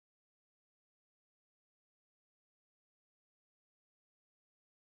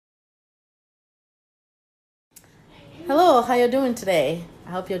Hello, how you doing today? I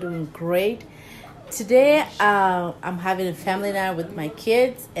hope you're doing great. Today, I'm having a family night with my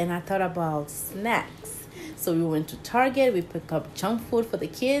kids, and I thought about snacks. So we went to Target, we picked up junk food for the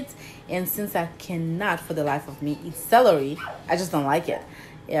kids, and since I cannot for the life of me eat celery, I just don't like it.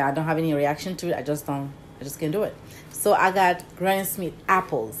 Yeah, I don't have any reaction to it. I just can't do it. So I got Granny Smith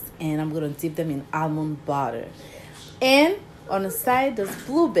apples, and I'm gonna dip them in almond butter. And on the side, there's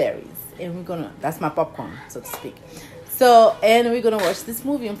blueberries, and that's my popcorn, so to speak. So, and we're gonna watch this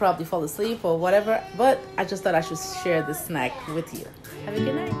movie and probably fall asleep or whatever, but I just thought I should share this snack with you. Have a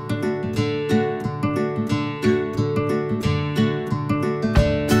good night.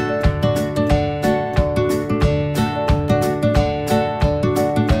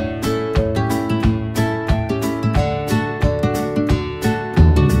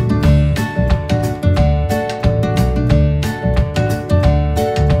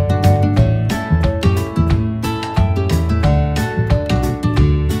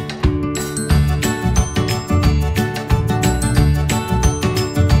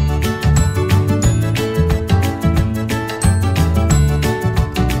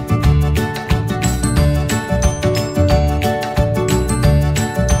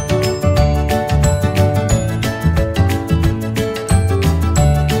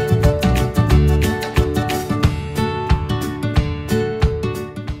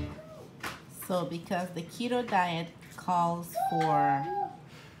 So because the keto diet calls for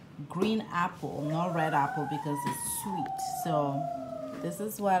green apple, not red apple because it's sweet. So this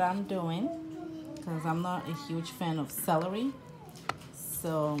is what I'm doing because I'm not a huge fan of celery.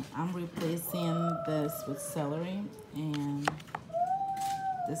 So I'm replacing this with celery, and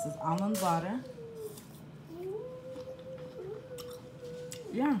this is almond butter.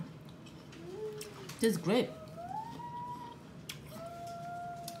 Yeah, this is great.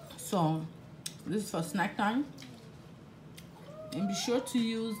 So this is for snack time, and be sure to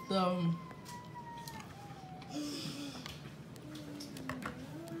use the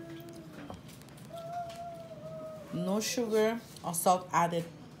no sugar or salt added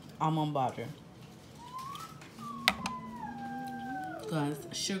almond butter, because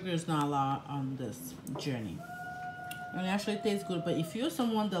sugar is not allowed on this journey. And it actually tastes good, but if you're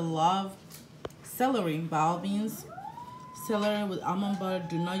someone that loves celery, by all means, celery with almond butter.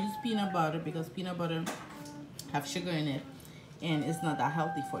 Do not use peanut butter because peanut butter have sugar in it and it's not that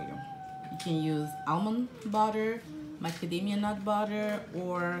healthy for you. You can use almond butter, macadamia nut butter,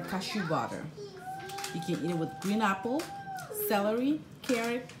 or cashew butter. You can eat it with green apple, celery,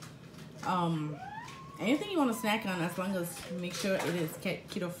 carrot, anything you want to snack on, as long as make sure it is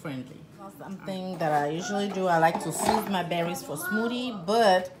keto friendly. Something that I usually do, I like to freeze my berries for smoothie,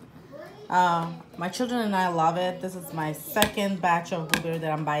 but my children and I love it. This is my second batch of blueberry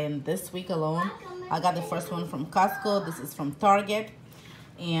that I'm buying this week alone. I got the first one from Costco. This is from Target.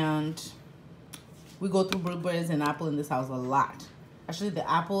 And we go through blueberries and apple in this house a lot. Actually, the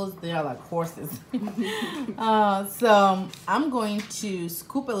apples, they are like horses. So I'm going to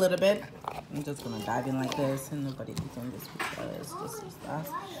scoop a little bit. I'm just going to dive in like this, and nobody eats on this because this is us.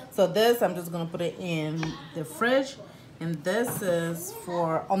 So this, I'm just going to put it in the fridge. And this is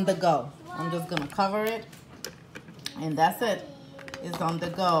for on the go. I'm just gonna cover it, and that's it. It's on the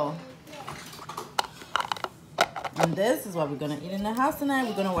go. And this is what we're gonna eat in the house tonight.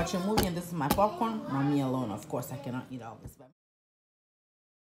 We're gonna watch a movie, and this is my popcorn. Not me alone, of course. I cannot eat all this.